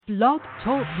Blog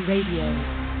Talk Radio.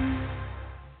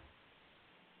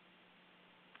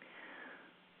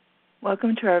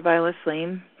 Welcome to our Violet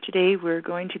Flame. Today we're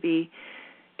going to be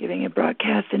giving a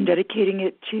broadcast and dedicating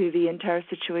it to the entire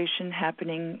situation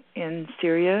happening in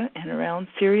Syria and around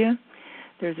Syria.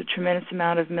 There's a tremendous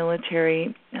amount of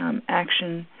military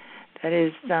action that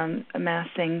is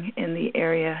amassing in the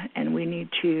area, and we need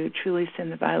to truly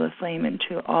send the Violet Flame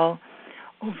into all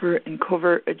overt and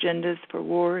covert agendas for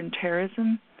war and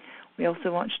terrorism. We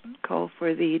also want to call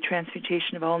for the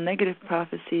transmutation of all negative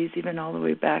prophecies, even all the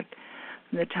way back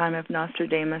from the time of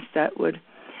Nostradamus, that would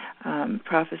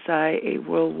prophesy a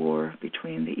world war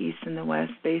between the East and the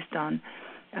West based on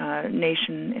a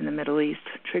nation in the Middle East,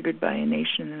 triggered by a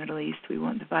nation in the Middle East. We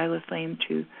want the Violet Flame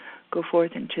to go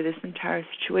forth into this entire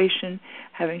situation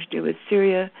having to do with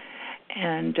Syria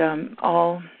and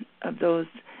all of those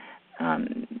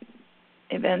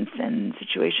events and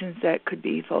situations that could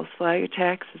be false flag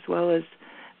attacks, as well as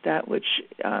that which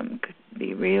could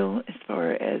be real as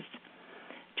far as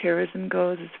terrorism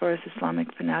goes, as far as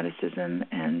Islamic fanaticism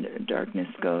and darkness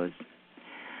goes.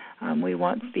 We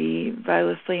want the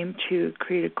Violet Flame to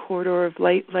create a corridor of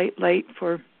light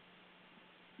for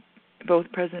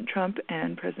both President Trump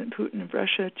and President Putin of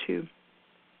Russia to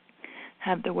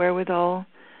have the wherewithal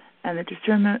and the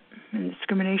discernment and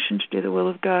discrimination to do the will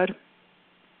of God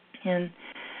in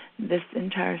this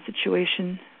entire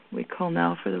situation. We call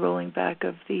now for the rolling back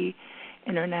of the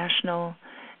international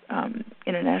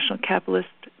capitalist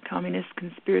communist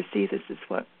conspiracy. This is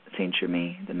what Saint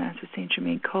Germain, the Master Saint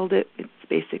Germain, called it. It's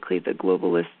basically the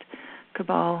globalist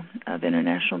cabal of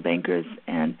international bankers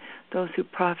and those who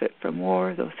profit from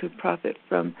war, those who profit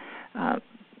from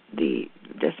the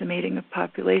decimating of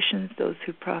populations, those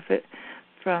who profit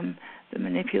from the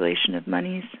manipulation of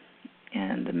monies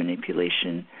and the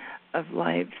manipulation of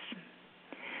lives.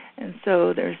 And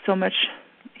so there's so much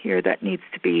here that needs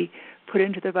to be put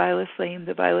into the Violet Flame.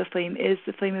 The Violet Flame is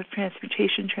the flame of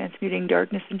transmutation, transmuting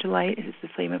darkness into light. It is the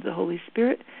flame of the Holy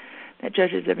Spirit that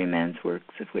judges every man's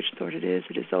works, of which sort it is.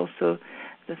 It is also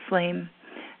the flame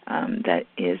that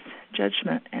is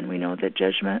judgment, and we know that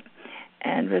judgment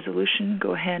and resolution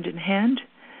go hand in hand,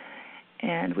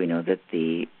 and we know that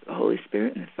the Holy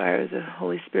Spirit and the fire of the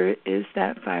Holy Spirit is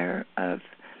that fire of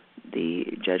the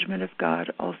judgment of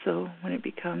God also when it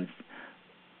becomes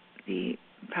the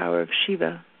power of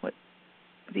Shiva, what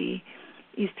the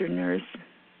Easterners,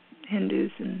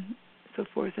 Hindus, and so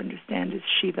forth understand as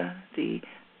Shiva, the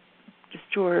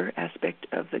destroyer aspect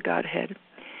of the Godhead,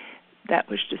 that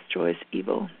which destroys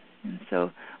evil. And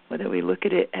so whether we look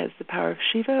at it as the power of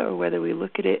Shiva or whether we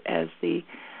look at it as the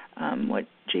what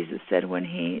Jesus said when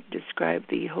he described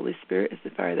the Holy Spirit as the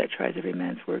fire that tries every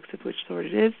man's works, of which sort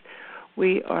it is,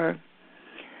 we are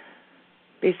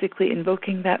basically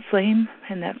invoking that flame,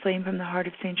 and that flame from the heart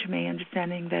of Saint Germain,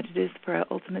 understanding that it is for our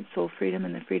ultimate soul freedom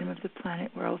and the freedom of the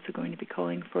planet. We're also going to be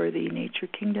calling for the nature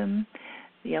kingdom,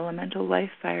 the elemental life,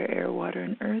 fire, air, water,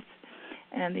 and earth,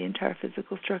 and the entire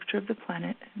physical structure of the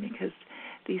planet, because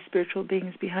the spiritual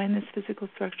beings behind this physical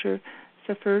structure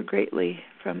suffer greatly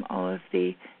from all of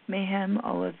the mayhem,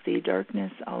 all of the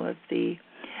darkness, all of the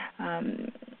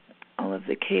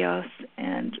chaos,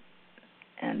 and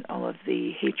all of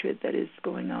the hatred that is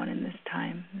going on in this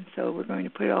time. And so we're going to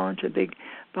put it all into a big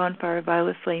bonfire of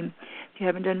Violet Flame. If you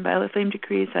haven't done Violet Flame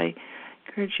decrees, I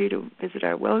encourage you to visit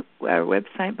our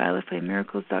website,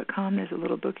 violetflamemiracles.com. There's a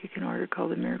little book you can order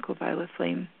called The Miracle Violet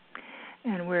Flame.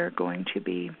 And we're going to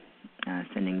be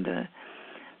sending the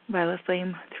Violet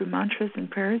Flame through mantras and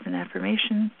prayers and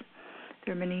affirmations.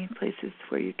 There are many places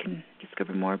where you can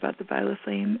discover more about the Violet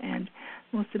Flame, and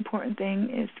the most important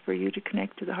thing is for you to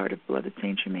connect to the heart of beloved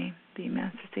Saint Germain, the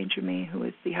Master Saint Germain, who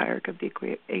is the hierarch of the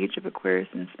age of Aquarius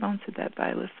and sponsored that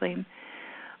Violet Flame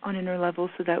on inner level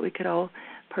so that we could all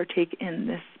partake in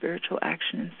this spiritual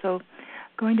action. And so I'm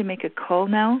going to make a call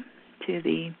now to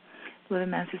the beloved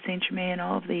Master Saint Germain and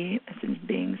all of the ascended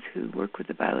beings who work with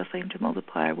the Violet Flame to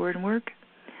multiply our word and work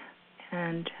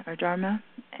and our Dharma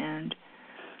and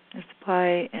our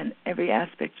supply and every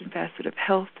aspect and facet of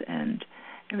health and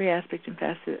every aspect and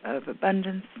facet of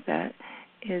abundance that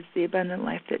is the abundant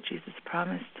life that Jesus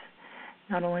promised,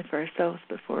 not only for ourselves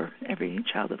but for every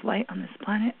child of light on this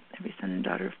planet, every son and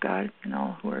daughter of God, and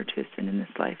all who are to ascend in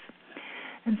this life.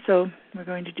 And so we're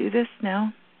going to do this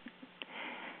now.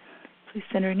 Please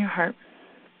center in your heart.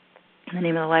 In the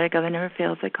name of the light of God that never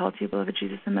fails, I call to you, beloved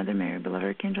Jesus and Mother Mary, beloved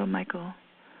Archangel Michael.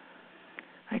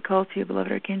 I call to you,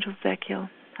 beloved Archangel Zachiel.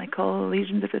 I call the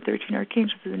legions of the 13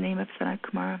 archangels in the name of Sanat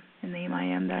Kumara, in the name I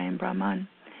am that I am Brahman.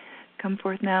 Come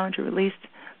forth now and to release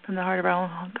from the heart of our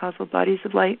own causal bodies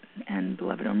of light and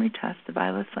beloved Omritas, the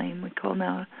Violet Flame. We call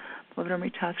now Beloved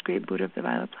Amritas, great Buddha of the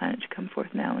violet planet, to come forth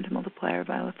now and to multiply our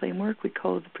violet flame work. We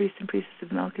call the priests and priestess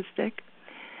of Melchizedek,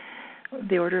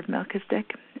 the order of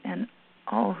Melchizedek, and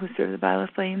all who serve the violet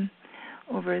flame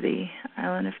over the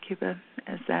island of Cuba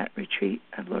as that retreat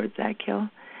of Lord Zadkiel,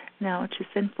 now to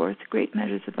send forth great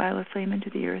measures of violet flame into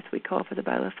the earth. We call for the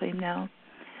violet flame now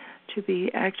to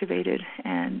be activated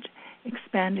and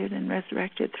expanded and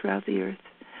resurrected throughout the earth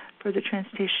for the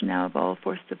transmutation now of all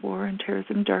forces of war and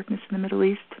terrorism, darkness in the Middle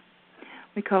East.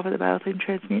 We call for the violet flame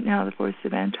transmute now the forces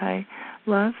of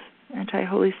anti-love,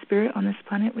 anti-Holy Spirit on this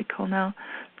planet. We call now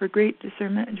for great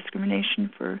discernment and discrimination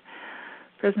for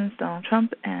Presidents Donald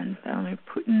Trump and Vladimir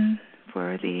Putin,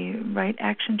 for the right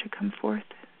action to come forth.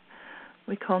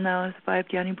 We call now as the 5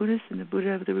 Jnani Buddhas and the Buddha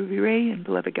of the Ruby Ray and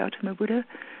beloved Gautama Buddha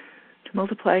to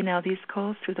multiply now these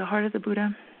calls through the heart of the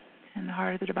Buddha and the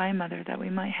heart of the Divine Mother, that we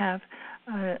might have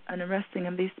an arresting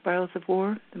of these spirals of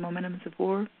war, the momentums of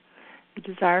war, the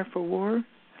desire for war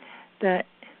that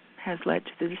has led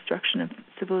to the destruction of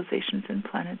civilizations and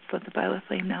planets. Let the violet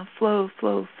flame now flow,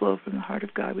 flow, flow from the heart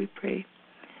of God, we pray.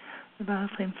 The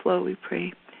violet flame flow, we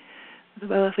pray. The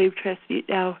violet flame transmute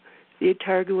now the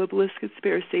entire globalist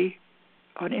conspiracy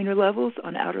on inner levels,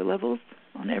 on outer levels,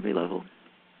 on every level.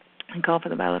 And call for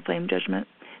the violet flame judgment,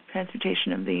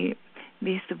 transmutation of the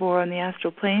beasts of war on the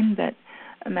astral plane that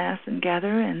amass and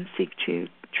gather and seek to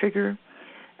trigger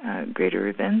greater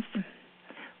events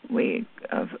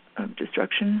of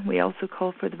destruction. We also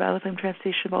call for the violet flame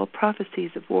transmutation of all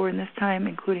prophecies of war in this time,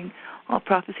 including all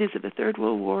prophecies of the Third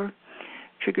World War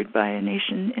triggered by a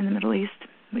nation in the Middle East.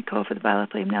 We call for the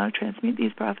violet flame now to transmute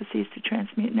these prophecies, to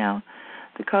transmute now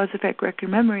the cause-effect record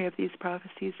memory of these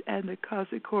prophecies and the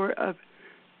cosmic core of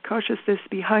consciousness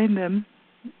behind them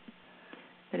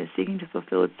that is seeking to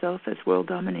fulfill itself as world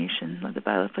domination. Let the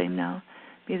violet flame now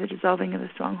be the dissolving of the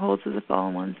strongholds of the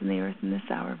fallen ones in the earth in this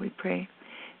hour, we pray.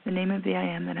 In the name of the I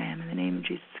Am that I Am, in the name of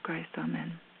Jesus Christ,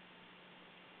 amen.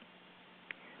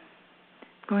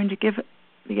 I'm going to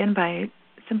begin by a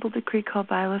simple decree called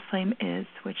Violet Flame Is,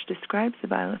 which describes the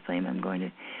violet flame. I'm going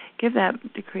to give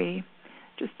that decree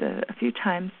just a few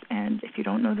times, and if you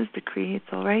don't know this decree, it's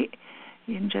all right.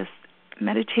 You can just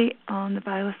meditate on the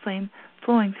violet flame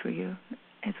flowing through you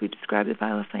as we describe the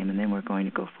violet flame, and then we're going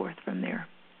to go forth from there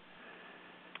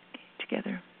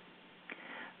together.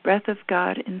 Breath of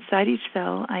God, inside each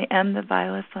cell, I am the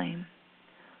violet flame.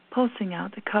 Pulsing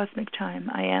out the cosmic time,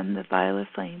 I am the violet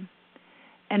flame.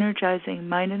 Energizing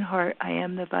mind and heart, I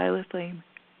am the violet flame.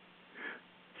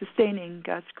 Sustaining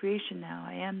God's creation now,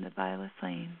 I am the violet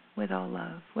flame. With all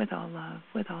love, with all love,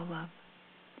 with all love.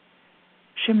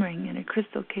 Shimmering in a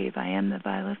crystal cave, I am the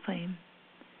violet flame.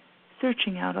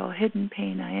 Searching out all hidden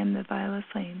pain, I am the violet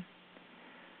flame.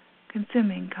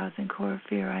 Consuming cause and core of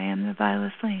fear, I am the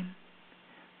violet flame.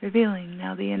 Revealing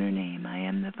now the inner name, I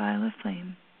am the violet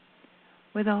flame.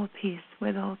 With all peace,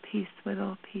 with all peace, with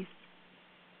all peace.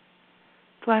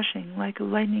 Flashing like a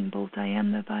lightning bolt, I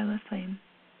am the violet flame.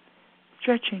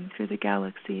 Stretching through the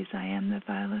galaxies, I am the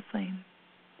violet flame.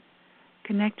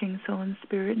 Connecting soul and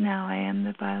spirit now, I am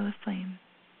the violet flame.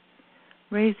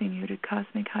 Raising you to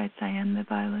cosmic heights, I am the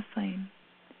violet flame.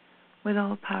 With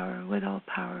all power, with all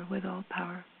power, with all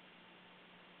power.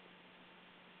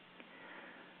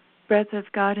 Breath of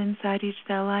God inside each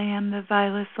cell, I am the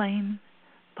violet flame.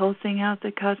 Pulsing out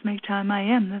the cosmic time, I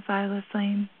am the violet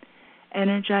flame.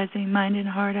 Energizing mind and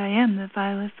heart, I am the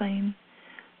violet flame.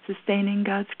 Sustaining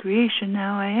God's creation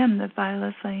now, I am the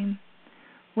violet flame.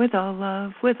 With all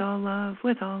love, with all love,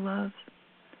 with all love.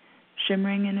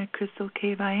 Shimmering in a crystal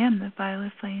cave, I am the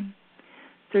violet flame.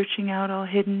 Searching out all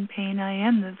hidden pain, I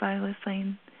am the violet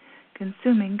flame.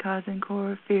 Consuming cause and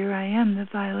core of fear, I am the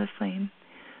violet flame.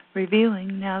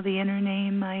 Revealing now the inner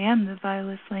name, I am the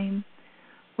violet flame.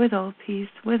 With all peace,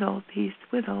 with all peace,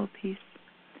 with all peace.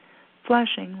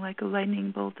 Flashing like a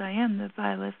lightning bolt, I am the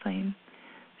violet flame.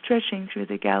 Stretching through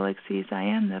the galaxies, I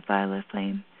am the violet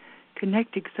flame.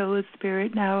 Connecting soul and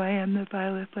spirit, now I am the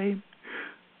violet flame.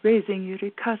 Raising you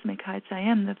to cosmic heights, I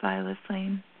am the violet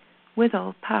flame. With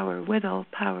all power, with all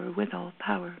power, with all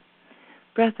power.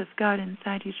 Breath of God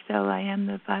inside each cell, I am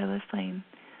the violet flame.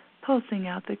 Pulsing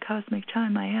out the cosmic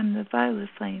time, I am the violet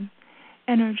flame.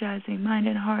 Energizing mind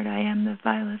and heart, I am the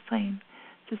violet flame.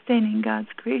 Sustaining God's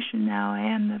creation now, I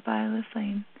am the violet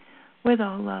flame. With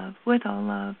all love, with all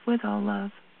love, with all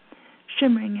love.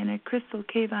 Shimmering in a crystal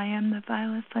cave, I am the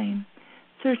violet flame.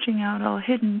 Searching out all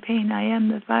hidden pain, I am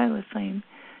the violet flame.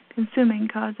 Consuming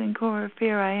cause and core of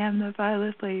fear, I am the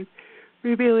violet flame.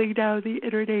 Revealing now the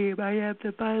inner name, I am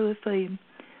the violet flame.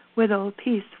 With all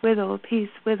peace, with all peace,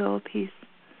 with all peace.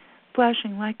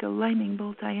 Flashing like a lightning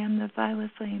bolt, I am the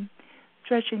violet flame.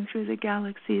 stretching through the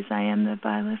galaxies. I am the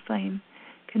violet flame,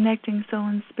 connecting soul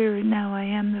and spirit. Now I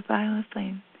am the violet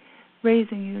flame,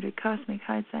 raising you to cosmic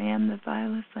heights. I am the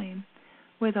violet flame,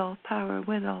 with all power,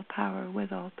 with all power,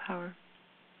 with all power.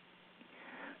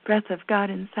 Breath of God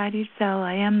inside each cell.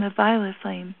 I am the violet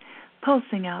flame,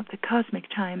 pulsing out the cosmic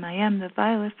time. I am the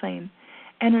violet flame,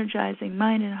 energizing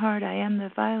mind and heart. I am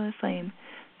the violet flame,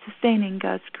 sustaining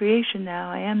God's creation now.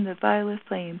 I am the violet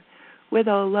flame, with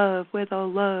all love, with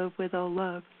all love, with all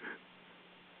love.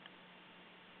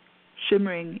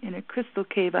 Shimmering in a crystal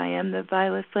cave. I am the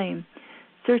violet flame,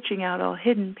 searching out all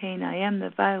hidden pain. I am the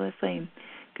violet flame,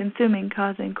 consuming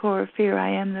cause and core of fear.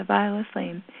 I am the violet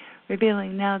flame,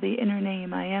 revealing now the inner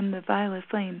name. I am the violet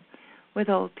flame, with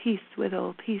all peace, with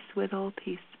all peace, with all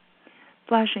peace.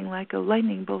 Flashing like a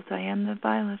lightning bolt. I am the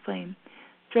violet flame,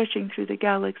 stretching through the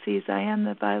galaxies. I am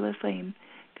the violet flame,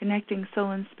 connecting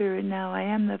soul and spirit. Now I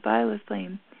am the violet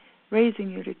flame, raising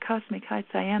you to cosmic heights.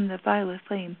 I am the violet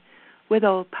flame, with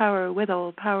all power, with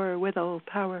all power, with all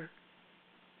power.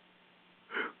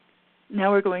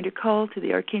 Now we're going to call to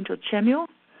the Archangel Chamuel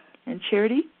and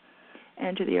Charity,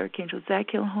 and to the Archangel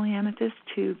Zadkiel and Holy Amethyst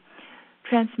to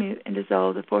transmute and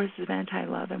dissolve the forces of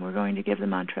anti-love. And we're going to give the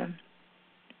mantra: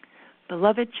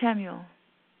 Beloved Chamuel,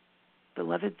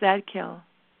 beloved Zadkiel,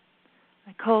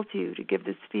 I call to you to give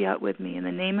this fiat with me in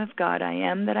the name of God. I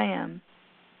am that I am.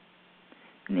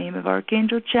 In the name of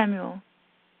Archangel Chamuel,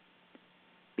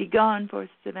 be gone,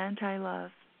 forces of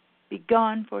anti-love. Be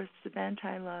gone, forces of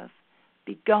anti-love.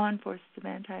 Be gone, forces of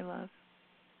anti-love.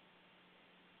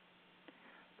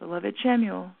 Beloved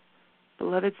Chamuel,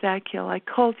 beloved Zadkiel, I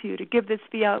call to you to give this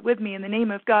fiat with me in the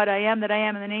name of God. I am that I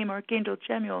am. In the name of Archangel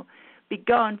Chamuel, be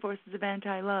gone, forces of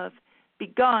anti-love. Be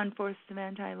gone, forces of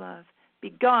anti-love. Be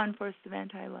gone, forces of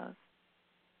anti-love.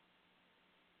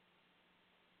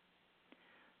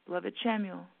 Beloved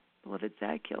Chamuel, beloved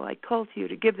Zadkiel, I call to you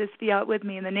to give this fiat with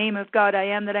me in the name of God. I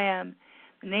am that I am.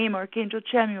 In the name of Archangel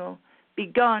Chamuel, be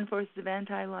gone, forces of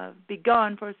anti-love. Be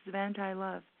gone, forces of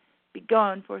anti-love. Be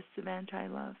gone, forces of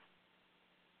anti-love.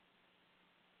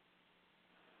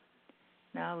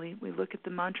 Now we look at the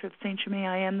mantra of Saint Germain,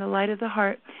 I am the light of the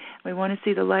heart. We want to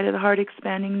see the light of the heart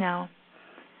expanding now.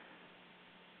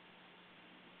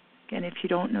 Again, if you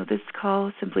don't know this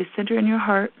call, simply center in your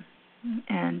heart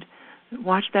and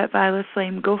watch that violet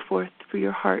flame go forth through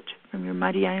your heart from your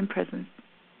mighty I am presence.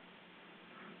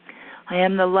 I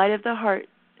am the light of the heart,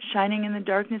 shining in the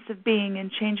darkness of being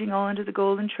and changing all into the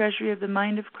golden treasury of the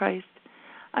mind of Christ.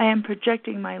 I am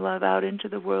projecting my love out into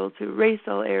the world to erase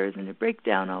all errors and to break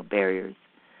down all barriers.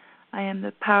 I am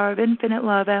the power of infinite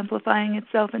love, amplifying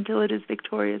itself until it is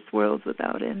victorious, worlds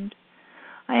without end.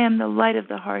 I am the light of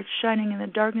the heart, shining in the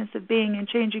darkness of being and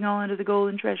changing all into the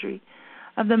golden treasury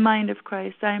of the mind of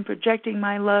Christ. I am projecting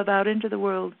my love out into the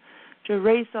world to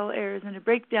erase all errors and to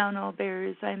break down all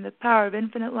barriers. I am the power of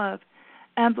infinite love,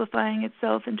 amplifying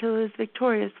itself until it is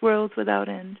victorious, worlds without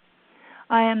end.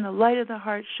 I am the light of the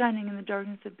heart, shining in the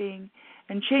darkness of being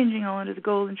and changing all into the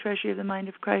golden treasury of the mind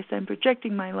of Christ. I am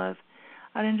projecting my love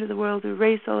out into the world to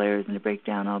erase all errors and to break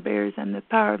down all barriers. I am the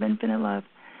power of infinite love,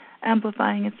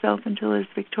 amplifying itself until it is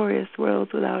victorious,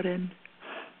 worlds without end.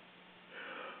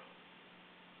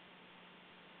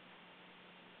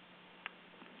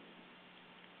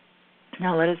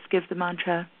 Now let us give the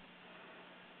mantra.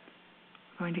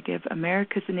 We're going to give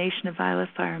America's a nation of violet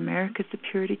fire. America's the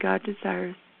purity God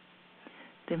desires.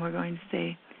 Then we're going to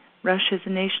say, Russia is a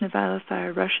nation of violet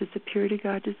fire. Russia is the purity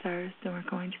God desires. Then we're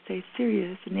going to say,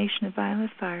 Syria is a nation of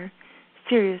violet fire.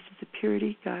 Syria is the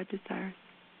purity God desires.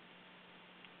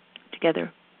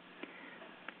 Together.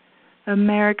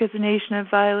 America is a nation of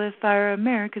violet fire.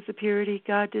 America is the purity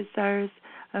God desires.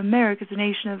 America is a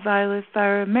nation of violet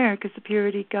fire. America is the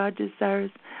purity God desires.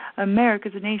 America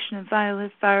is a nation of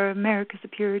violet fire. America is the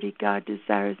purity God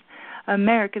desires.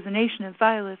 America is a nation of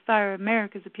violet fire.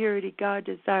 America is the purity God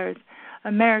desires.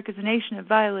 America is a nation of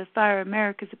violet fire.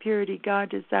 America is the purity God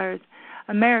desires.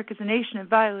 America is a nation of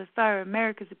violet fire.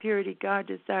 America is the purity God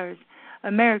desires.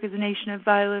 America is a nation of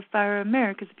violet fire.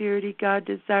 America is the purity God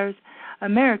desires.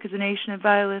 America is a nation of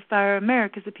violet fire.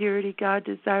 America is the purity God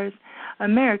desires.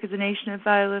 America is a nation of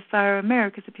violet fire.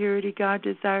 America is the purity God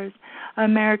desires.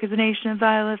 America is a nation of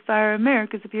violet fire.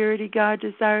 America is the purity God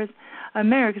desires.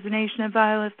 America is a nation of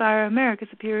violet fire. America is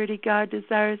the purity God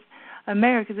desires.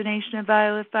 America is a nation of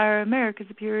violet fire. America is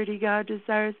the purity God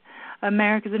desires.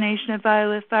 America is a nation of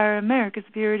violet fire. America is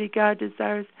the purity God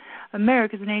desires.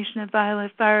 America is a nation of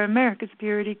violet fire. America is the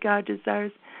purity God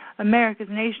desires. America is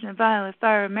a nation of violet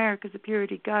fire. America is the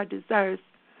purity God desires.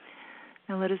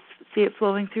 Now let us see it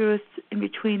flowing through us in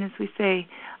between as we say,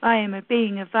 I am a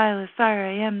being of violet fire,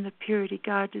 I am the purity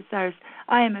God desires.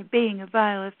 I am a being of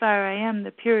violet fire, I am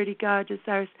the purity God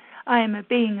desires. I am a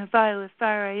being of violet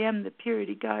fire, I am the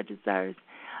purity God desires.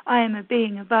 I am a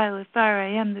being of violet fire, I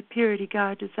am the purity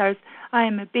God desires. I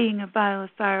am a being of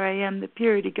violet fire, I am the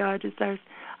purity God desires.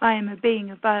 I am a being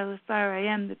of violet fire, I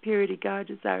am the purity God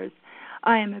desires.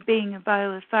 I am a being of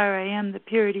violet fire, I am the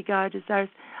purity God desires.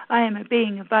 I am a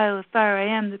being of violet fire, I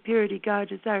am the purity God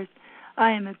desires.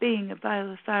 I am a being of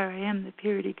violet fire, I am the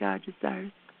purity God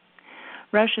desires.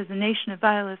 Russia is a nation of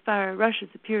violet fire, Russia is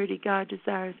the purity God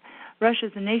desires. Russia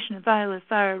is a nation of violet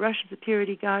fire, Russia is the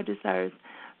purity God desires.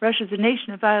 Russia is a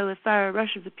nation of violet fire,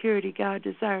 Russia is the purity God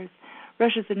desires.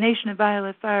 Russia is a nation of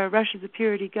violet fire, Russia is the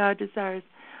purity God desires.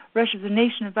 Russia is a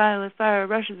nation of violet fire,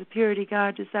 Russia is the purity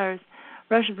God desires.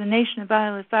 Russia is a nation of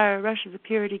violet fire, Russia is the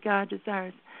purity God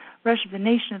desires. Russia is a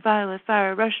nation of violet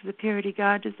fire, Russia is the purity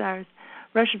God desires.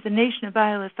 Russia is a nation of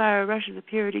violet fire, Russia is the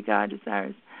purity God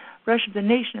desires. Russia is a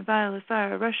nation of violet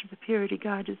fire, Russia is the purity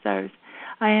God desires.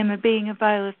 I am a being of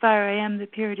violet fire, I am the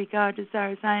purity God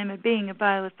desires. I am a being of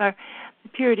violet fire, the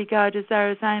purity God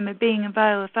desires. I am a being of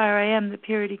violet fire, I am the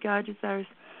purity God desires.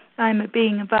 I am a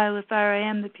being of violet fire, I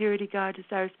am the purity God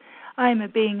desires. I am a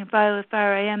being of violet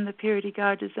fire, I am the purity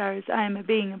God desires. I am a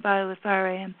being of violet fire,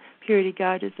 I am purity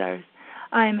God desires.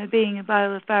 I am a being of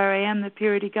violet fire, I am the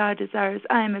purity God desires.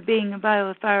 I am a being of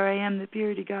violet fire, I am the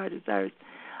purity God desires.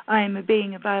 I am a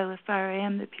being of violet fire, I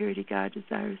am the purity God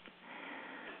desires.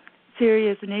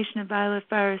 Syria is a nation of violet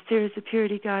fire, Syria is the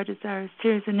purity God desires.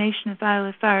 Syria is a nation of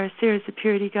violet fire, Syria is the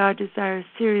purity God desires.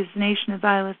 Syria is a nation of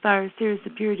violet fire, Syria is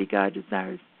the purity God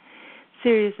desires.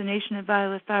 Syria is a nation of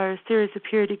violet fire, Syria is the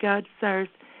purity God desires.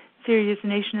 Syria is a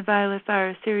nation of violet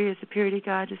fire, Syria is the purity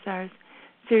God desires.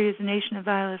 Syria is a nation of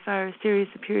violet fire, Syria is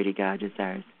the purity God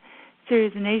desires. Syria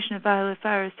is a nation of violet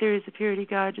fire, Syria is the purity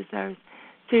God desires.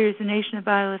 Syria is a nation of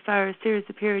violet fire, Syria is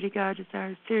the purity God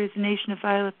desires. Syria is a nation of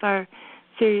violet fire,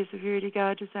 Syria is the purity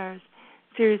God desires.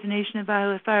 Syria is a nation of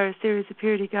violet fire, Syria is the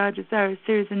purity God desires.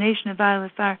 Syria is a nation of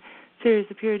violet fire, Syria is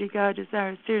the purity God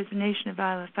desires. Syria is a nation of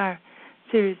violet fire,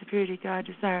 Syria is the purity God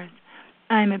desires.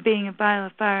 I am a being of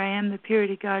violet fire, I am the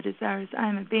purity God desires. I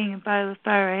am a being of violet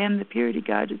fire, I am the purity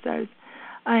God desires.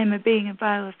 I am a being of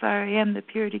violet fire, I am the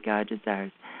purity God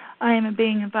desires. I am a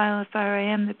being of violet fire,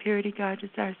 I am the purity God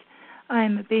desires. I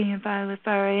am a being of violet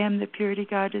fire, I am the purity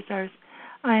God desires.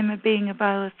 I am a being of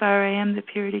violet fire, I am the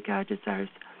purity God desires.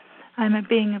 I am a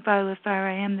being of violet fire,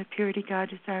 I am the purity God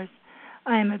desires.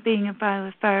 I am a being of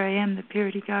violet fire, I am the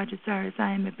purity God desires.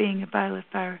 I am a being of violet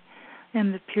fire, I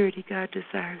am the purity God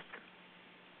desires.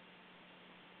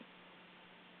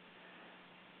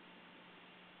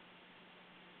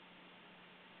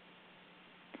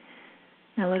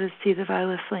 Now let us see the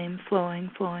violet flame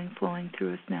flowing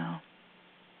through us now.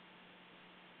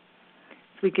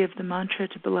 As we give the mantra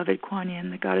to beloved Kuan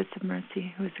Yin, the Goddess of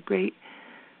Mercy, who is the great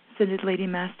Ascended Lady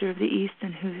Master of the East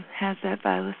and who has that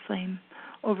violet flame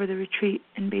over the retreat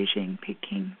in Beijing,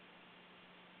 Peking.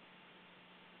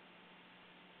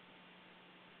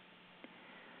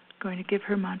 Going to give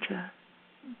her mantra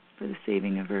for the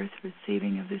saving of Earth, for the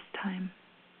saving of this time.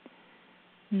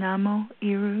 Namo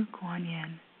Iru Kuan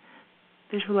Yin.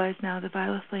 Visualize now the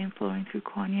violet flame flowing through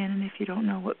Kuan Yin, and if you don't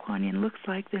know what Kuan Yin looks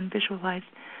like, then visualize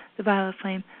the violet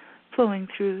flame flowing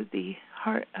through the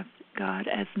heart of God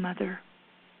as Mother.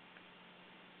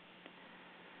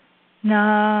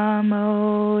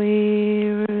 Namo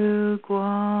Iru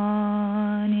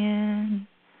Kuan Yin.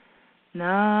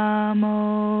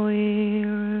 Namo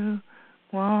Iru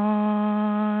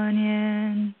Kuan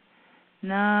Yin.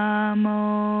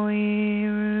 Namo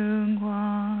Iru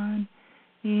Kuan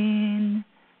Yin.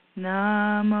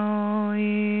 Namo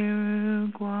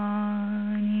Iru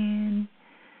Kuan Yin.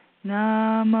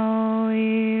 Namo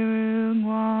Iru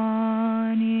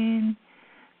Kuan Yin.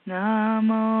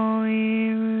 Namo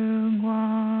Iru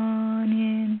Kuan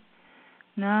Yin.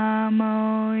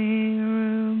 Namo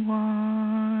Iru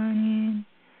Kuan Yin.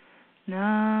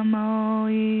 Namo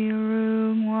Iru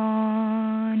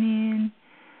Kuan Yin.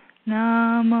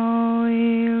 Namo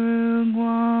Iru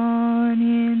Kuan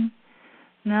Yin.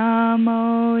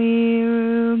 Namo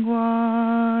Iru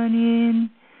Kuan Yin.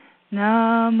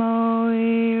 Namo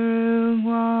Iru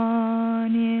Kuan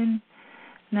Yin.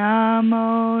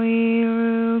 Namo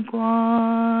Iru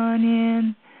Kuan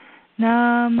Yin.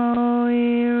 Namo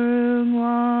Iru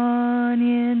Kuan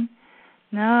Yin.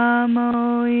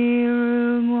 Namo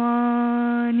Iru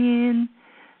Kuan Yin.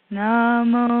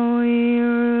 Namo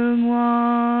Iru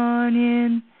Kuan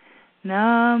Yin.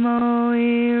 Namo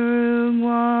Iru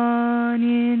Kuan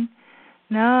Yin.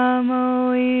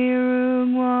 Namo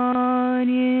Iru Kuan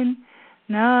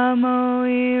Namo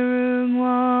Irung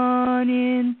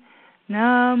Wanin,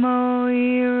 Namo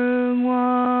Irung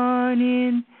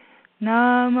Wanin,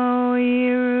 Namo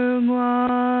Irung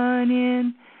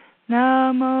Wanin,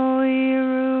 Namo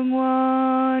Irung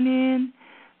Wanin,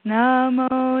 Namo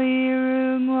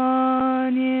Irung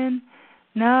Wanin,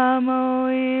 Namo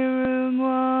Irung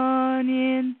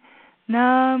Wanin,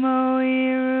 Namo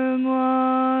Irung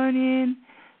Wanin,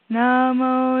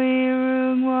 Namo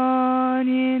Irung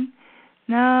Wanin,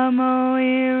 Namo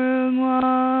Irung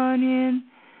Wanin,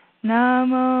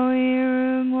 Namo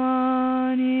Irung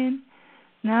Wanin,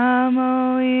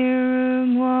 Namo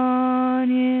Irung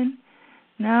Wanin,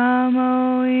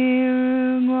 Namo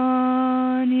Irung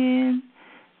Wanin,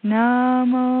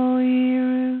 Namo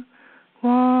Irung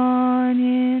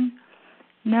Wanin,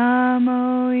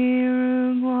 Namo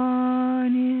Irung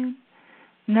Wanin,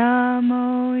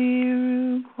 Namo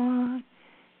Irung Wanin.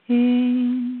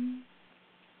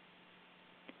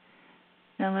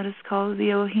 Now let us call the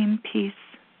Elohim peace.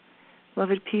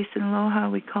 Beloved peace and aloha,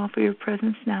 we call for your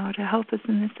presence now to help us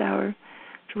in this hour,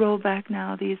 to roll back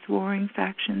now these warring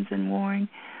factions and warring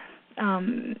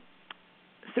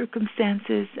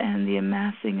circumstances and the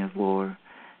amassing of war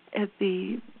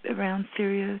around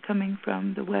Syria coming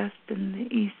from the west and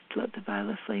the east. Let the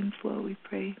violet flame flow, we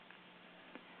pray.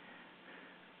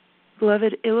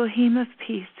 Beloved Elohim of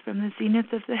peace, from the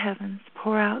zenith of the heavens,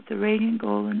 pour out the radiant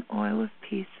golden oil of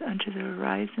peace unto the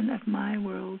horizon of my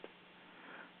world.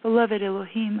 Beloved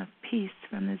Elohim of peace,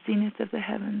 from the zenith of the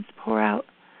heavens, pour out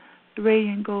the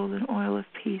radiant golden oil of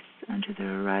peace unto the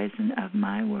horizon of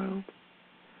my world.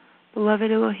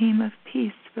 Beloved Elohim of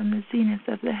peace, from the zenith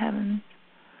of the heavens,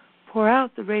 pour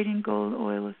out the radiant golden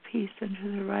oil of peace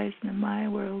unto the horizon of my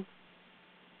world.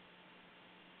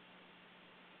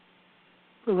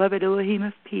 Beloved Elohim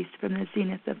of peace, from the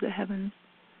zenith of the heavens,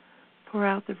 pour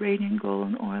out the radiant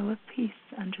golden oil of peace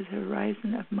unto the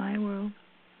horizon of my world.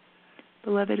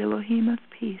 Beloved Elohim of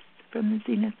peace, from the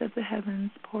zenith of the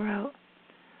heavens, pour out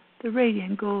the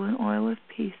radiant golden oil of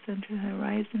peace unto the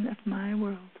horizon of my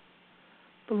world.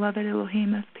 Beloved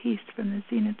Elohim of peace, from the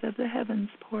zenith of the heavens,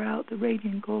 pour out the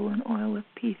radiant golden oil of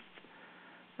peace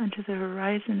unto the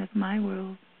horizon of my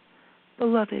world.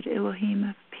 Beloved Elohim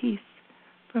of peace,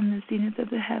 from the zenith of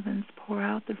the heavens, pour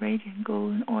out the radiant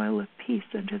golden oil of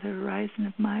peace unto the horizon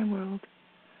of my world.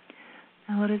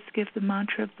 Now let us give the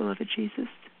mantra of beloved Jesus.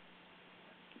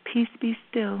 Peace be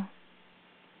still,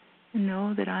 and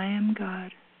know that I am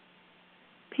God.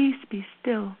 Peace be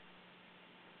still,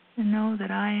 and know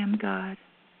that I am God.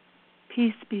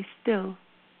 Peace be still,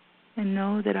 and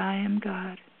know that I am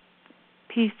God.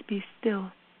 Peace be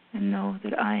still, and know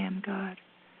that I am God.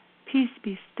 Peace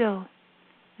be still,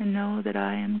 and know that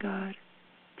I am God.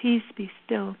 Peace be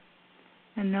still,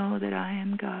 and know that I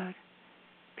am God.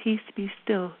 Peace be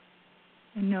still,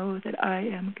 and know that I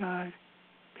am God.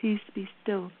 Peace be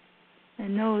still,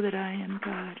 and know that I am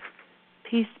God.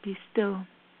 Peace be still,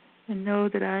 and know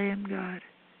that I am God.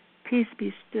 Peace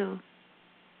be still,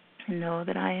 and know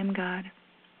that I am God.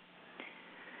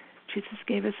 Jesus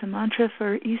gave us a mantra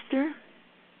for Easter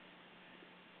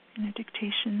and a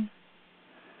dictation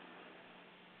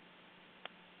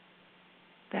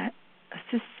that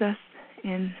assists us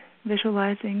in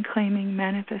visualizing, claiming,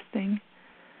 manifesting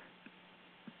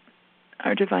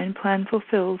our divine plan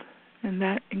fulfilled, and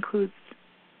that includes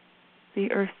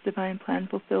the Earth's divine plan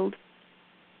fulfilled,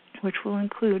 which will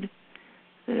include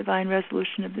the divine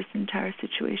resolution of this entire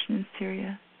situation in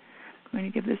Syria. I'm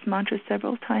going to give this mantra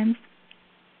several times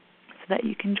so that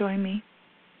you can join me.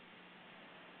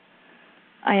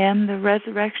 I am the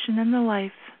resurrection and the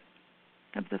life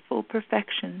of the full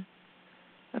perfection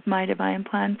of my divine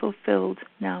plan fulfilled,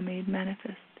 now made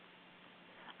manifest.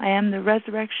 I am the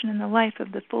resurrection and the life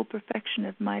of the full perfection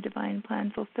of my divine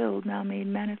plan fulfilled, now made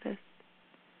manifest.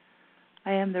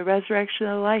 I am the resurrection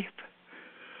and the life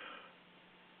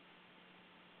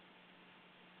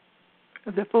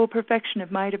of the full perfection of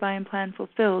my divine plan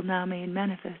fulfilled, now made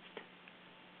manifest.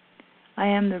 I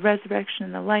am the resurrection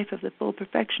and the life of the full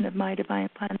perfection of my divine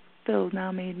plan fulfilled,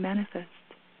 now made manifest.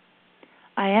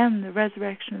 I am the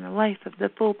resurrection and the life of the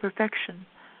full perfection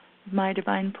of my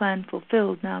divine plan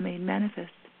fulfilled, now made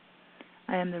manifest.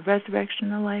 I am the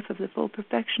resurrection and the life of the full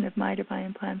perfection of my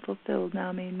divine plan fulfilled,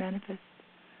 now made manifest.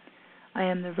 I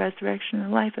am the resurrection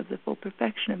and the life of the full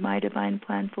perfection of my divine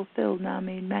plan fulfilled, now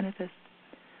made manifest.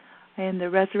 I am the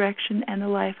resurrection and the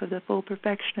life of the full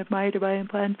perfection of my divine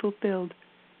plan fulfilled,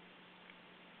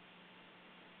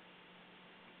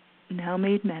 now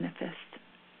made manifest.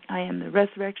 I am the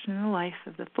resurrection and the life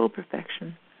of the full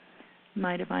perfection of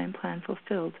my divine plan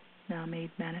fulfilled, now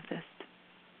made manifest.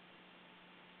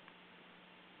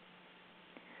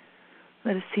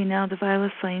 Let us see now the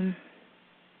violet flame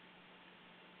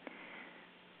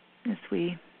as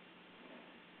we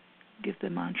give the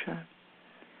mantra.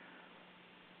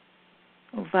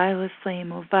 O violet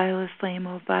flame, O violet flame,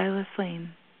 O violet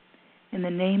flame, in the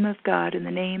name of God, in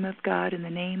the name of God, in the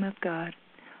name of God.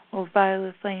 O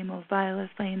violet flame, O violet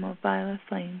flame, O violet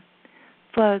flame,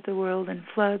 flood the world and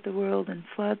flood the world and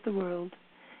flood the world.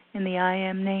 In the I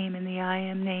am name, in the I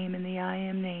am name, in the I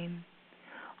am name.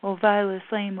 O violet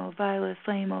flame, O violet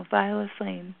flame, O violet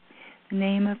flame, in the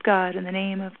name of God, in the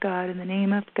name of God, in the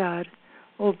name of God.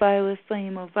 O violet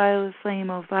flame, O violet flame,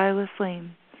 O violet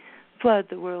flame, flood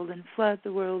the world and flood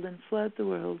the world and flood the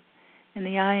world. In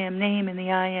the I am name, in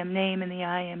the I am name, in the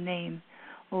I am name.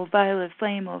 O violet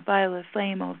flame, O violet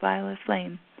flame, O violet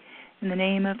flame, in the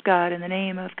name of God, in the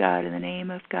name of God, in the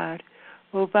name of God.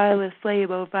 O violet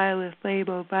flame, O violet flame,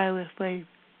 O violet flame,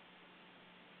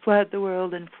 flood the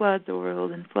world and flood the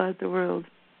world and flood the world.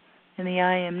 In the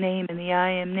I am name, in the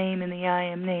I am name, in the I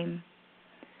am name.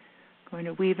 Going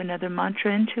to weave another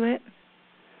mantra into it.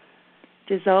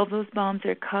 Dissolve those bombs,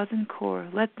 their cause and core.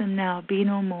 Let them now be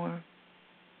no more.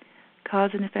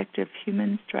 Cause and effect of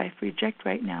human strife, reject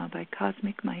right now by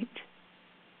cosmic might.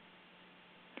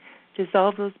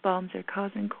 Dissolve those bombs, their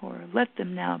cause and core. Let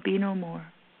them now be no more.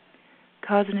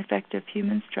 Cause and effect of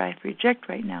human strife, reject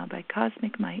right now by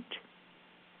cosmic might.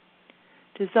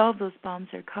 Dissolve those bombs,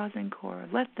 their cause and core.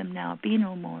 Let them now be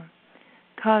no more.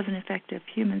 Cause and effect of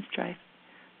human strife,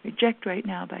 reject right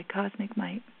now by cosmic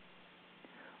might.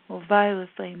 O violet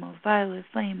flame, O violet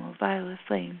flame, O violet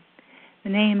flame,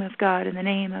 in the name of God, in the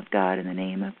name of God, in the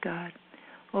name of God.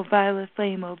 O violet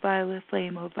flame, O violet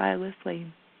flame, O violet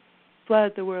flame,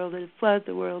 flood the world and flood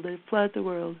the world and flood the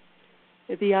world.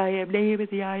 In the I am name, in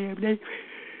the I am name,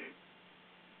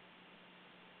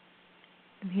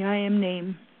 in the I am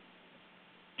name.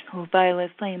 O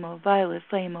violet flame, O violet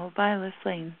flame, O violet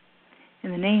flame,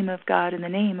 in the name of God, in the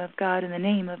name of God, in the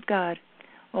name of God.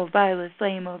 O violet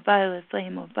flame, O violet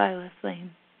flame, O violet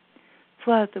flame,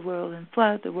 flood the world and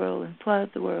flood the world and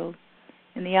flood the world.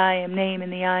 In the I am name, in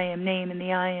the I am name, in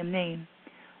the I am name.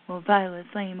 O violet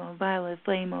flame, O violet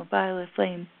flame, O violet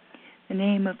flame, in the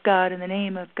name of God, in the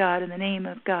name of God, in the name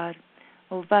of God.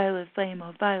 O violet flame,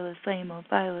 O violet flame, O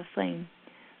violet flame,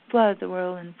 flood the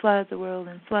world and flood the world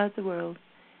and flood the world.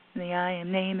 In the I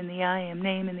am name, in the I am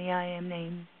name, in the I am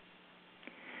name.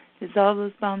 Dissolve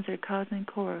those bombs, their cause and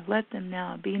core. Let them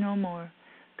now be no more.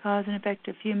 Cause and effect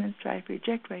of human strife,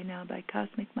 reject right now by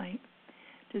cosmic might.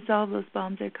 Dissolve those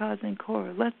bombs, their cause and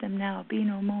core. Let them now be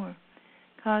no more.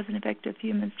 Cause and effect of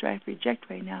human strife, reject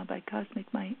right now by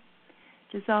cosmic might.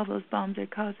 Dissolve those bombs, their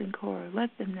cause and core. Let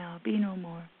them now be no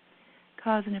more.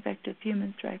 Cause and effect of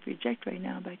human strife, reject right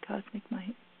now by cosmic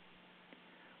might.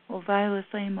 O violet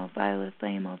flame, O violet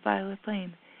flame, O violet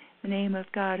flame, in the name of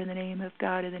God, in the name of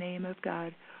God, in the name of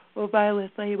God. O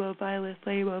violet flame, O violet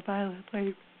flame, O violet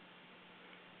flame,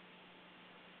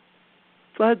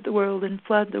 flood the world and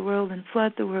flood the world and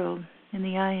flood the world. In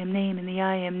the I am name, in the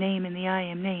I am name, in the I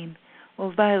am name.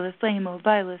 O violet flame, O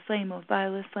violet flame, O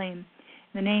violet flame,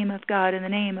 in the name of God, in the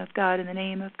name of God, in the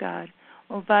name of God.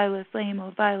 O violet flame,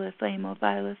 O violet flame, O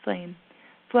violet flame,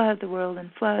 flood the world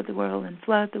and flood the world and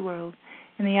flood the world.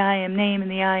 In the I am name, in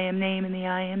the I am name, in the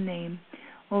I am name.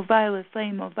 O violet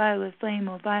flame, O violet flame,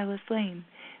 O violet flame,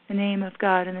 in the name of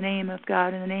God, in the name of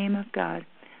God, in the name of God.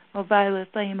 O violet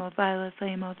flame, O violet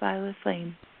flame, O violet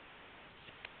flame,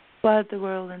 flood the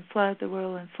world and flood the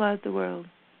world and flood the world.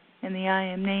 In the I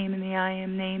am name, in the I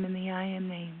am name, in the I am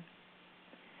name.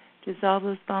 Dissolve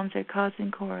those bombs, their cause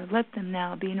and core. Let them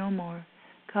now be no more.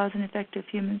 Cause and effect of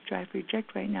human strife,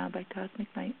 reject right now by cosmic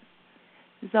might.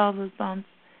 Dissolve those bombs,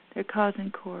 their cause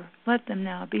and core. Let them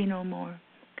now be no more.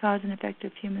 Cause and effect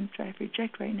of human strife,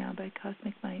 reject right now by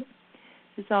cosmic might.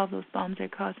 Dissolve those bombs, their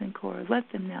cause and core.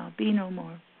 Let them now be no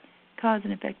more. Cause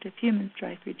and effect of human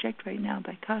strife, reject right now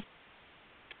by cosmic.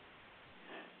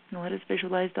 Now let us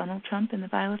visualize Donald Trump in the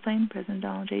violet flame, President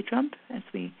Donald J. Trump, as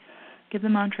we give the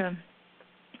mantra.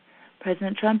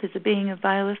 President Trump is a being of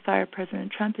violet fire.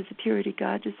 President Trump is the purity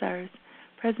God desires.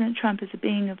 President Trump is a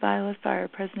being of violet fire.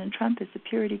 President Trump is the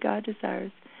purity God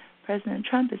desires. President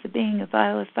Trump is a being of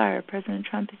violet fire. President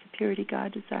Trump is the purity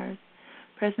God desires.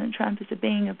 President Trump is a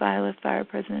being of violet fire.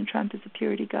 President Trump is the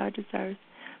purity God desires.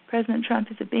 President Trump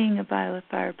is a being of violet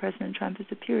fire. President Trump is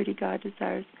the purity God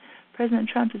desires. President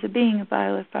Trump is a being of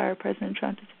violet fire. President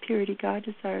Trump is the purity God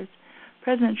desires.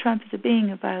 President Trump is a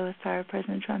being of violet fire.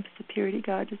 President Trump is the purity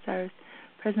God desires.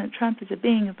 President Trump is a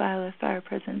being of violet fire.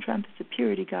 President Trump is the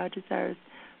purity God desires.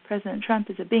 President Trump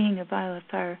is a being of violet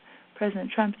fire.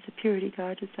 President Trump is the purity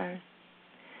God desires.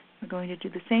 We're going to do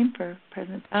the same for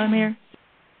President Vladimir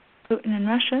Putin in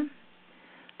Russia.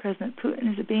 President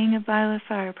Putin is a being of violet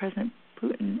fire. President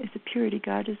Putin is the purity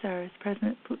God desires.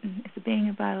 President Putin is a being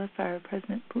of violet fire.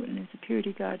 President Putin is the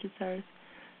purity God desires.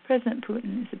 President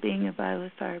Putin is a being of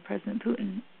violet fire. President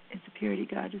Putin is the purity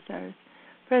God desires.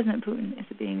 President Putin is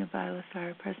a being of violet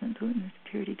fire. President Putin is the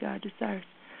purity God desires.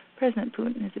 President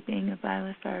Putin is a being of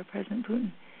violet fire. President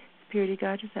Putin is the purity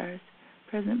God desires.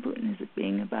 President Putin is a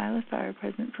being of violet fire.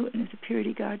 President Putin is the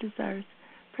purity God desires.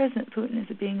 President Putin is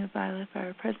a being of violet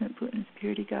fire. President Putin is the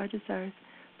purity God desires.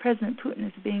 President Putin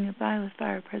is a being of violet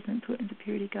fire. President Putin is the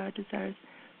purity God desires.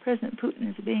 President Putin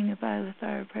is a being of violet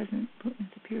fire. President Putin is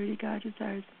the purity God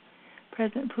desires.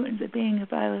 President Putin is a being of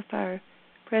violet fire.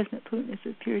 President Putin is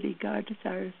the purity God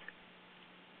desires.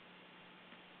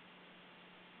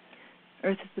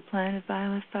 Earth is the planet of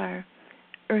violet fire.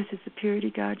 Earth is the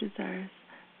purity God desires.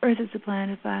 Earth is the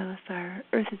planet of violet fire.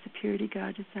 Earth is the purity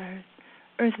God desires.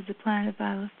 Earth is the planet of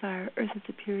violet fire. Earth is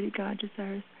the purity God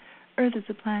desires. Earth is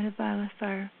the planet of violet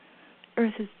fire.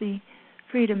 Earth is the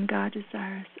freedom God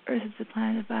desires. Earth is the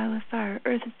planet of violet fire.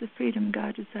 Earth is the freedom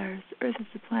God desires. Earth is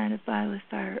the planet of violet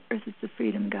fire. Earth is the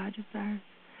freedom God desires.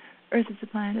 Earth is the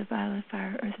planet of violet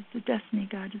fire. Earth is the destiny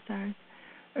God desires.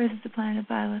 Earth is the planet of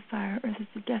violet fire. Earth is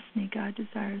the destiny God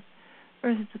desires.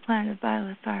 Earth is the planet of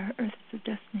violet fire. Earth is the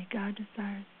destiny God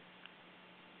desires.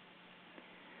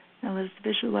 Now let us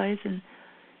visualize and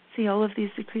see all of these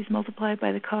decrees multiplied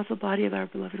by the causal body of our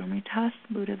beloved Om Ritas,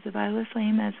 Buddha of the violet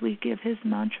flame. As we give his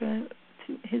mantra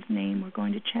to his name, we're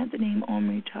going to chant the name Om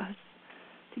Ritas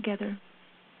together.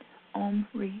 Om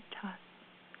Ritas.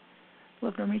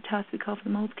 Beloved Om Ritas, we call for the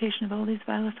multiplication of all these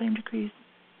violet flame decrees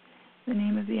in the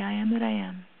name of the I Am that I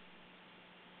Am,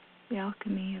 the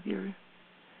alchemy of your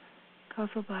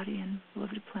causal body and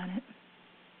beloved planet.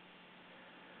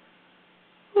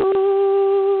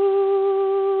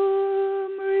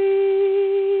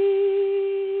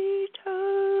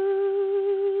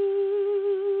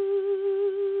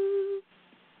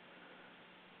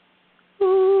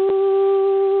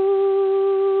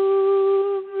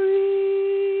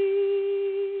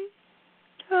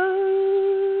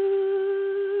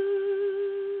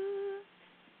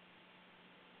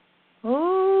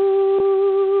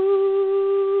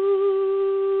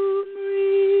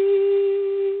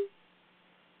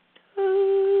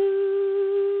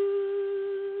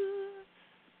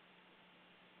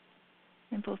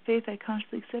 In full faith, I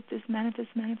consciously accept this manifest,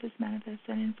 manifest, manifest.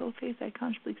 And in full faith, I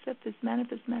consciously accept this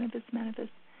manifest, manifest,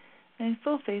 manifest. And in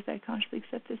full faith, I consciously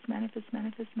accept this manifest,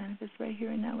 manifest, manifest right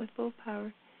here and now with full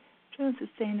power. True and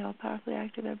sustained, all powerfully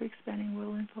active, ever expanding,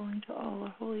 will unfolding to all,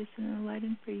 our holiest and light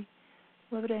and free.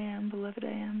 Beloved I am, beloved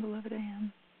I am, beloved I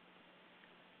am.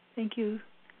 Thank you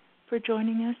for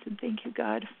joining us, and thank you,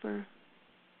 God, for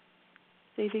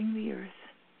saving the earth.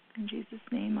 In Jesus'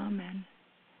 name, amen.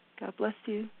 God bless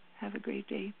you. Have a great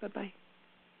day. Bye-bye.